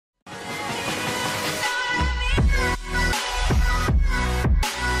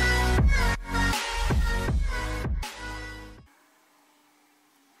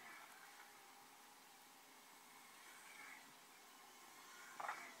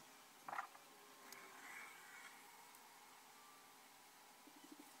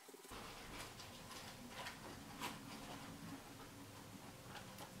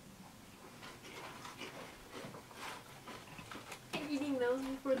nails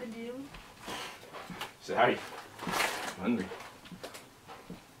before the gym? Sorry. I'm hungry.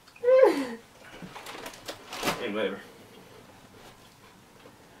 Hey, whatever.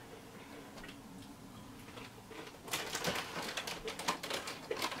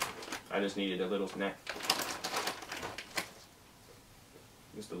 I just needed a little snack.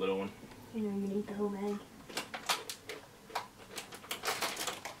 Just a little one. You know, you can eat the whole bag.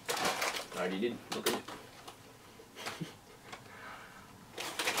 I already did. Look at it.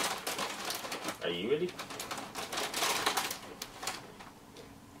 Are you ready?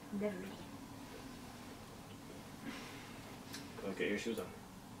 Never. Go get your shoes on.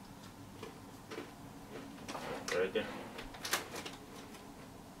 They're right there.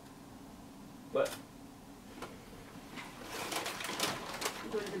 What?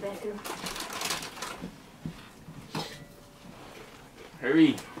 Go to the bathroom.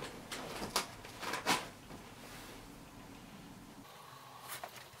 Hurry.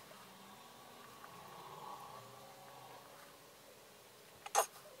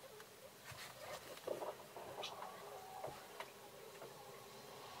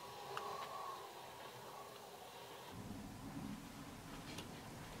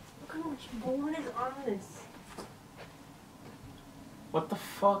 Look how much blood is on this. What the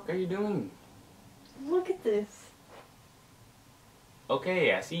fuck are you doing? Look at this.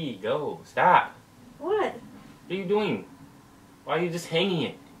 Okay, I see. Go. Stop. What? What are you doing? Why are you just hanging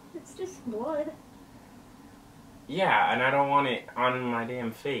it? It's just blood. Yeah, and I don't want it on my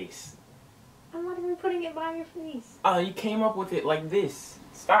damn face. I'm not even putting it by your face. Oh, you came up with it like this.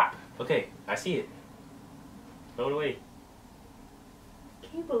 Stop. Okay, I see it. Throw it away.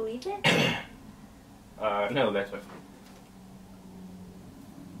 Can you believe it? No, that's my phone.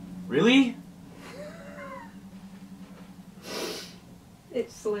 Really?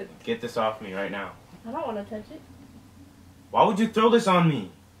 It slipped. Get this off me right now. I don't want to touch it. Why would you throw this on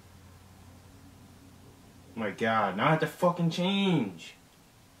me? Oh my god, now I have to fucking change.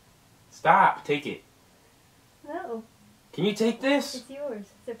 Stop, take it. No. Can you take this? It's yours.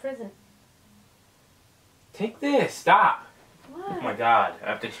 It's a present. Take this, stop. What? Oh my god, I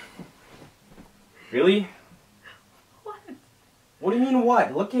have to... Really? What? What do you mean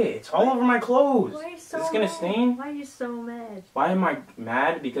what? Look it, it's all over my clothes. Why are you so Is this gonna mad? stain? Why are you so mad? Why am I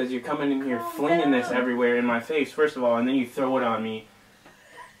mad? Because you're coming in here Calm flinging this down. everywhere in my face, first of all, and then you throw it on me.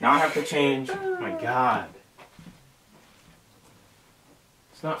 Now I have to change. Oh my god.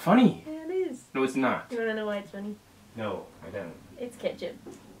 It's not funny. Yeah, it is. No, it's not. You want to know why it's funny? No, I don't. It's ketchup.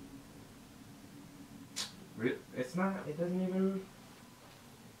 It's not. It doesn't even...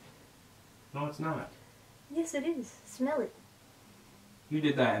 No, it's not. Yes, it is. Smell it. You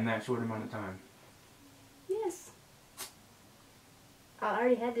did that in that short amount of time. Yes. I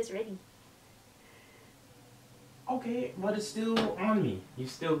already had this ready. Okay, but it's still on me. You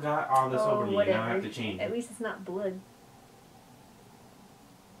still got all this over me. Whatever. Now I have to change. At least it's not blood.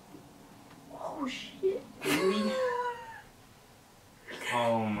 Oh, shit. Really?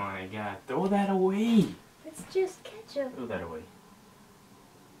 Oh my god. Throw that away. It's just ketchup. Throw that away.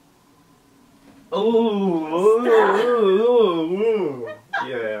 Oh,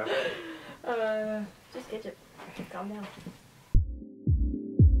 yeah. Just ketchup. Calm down.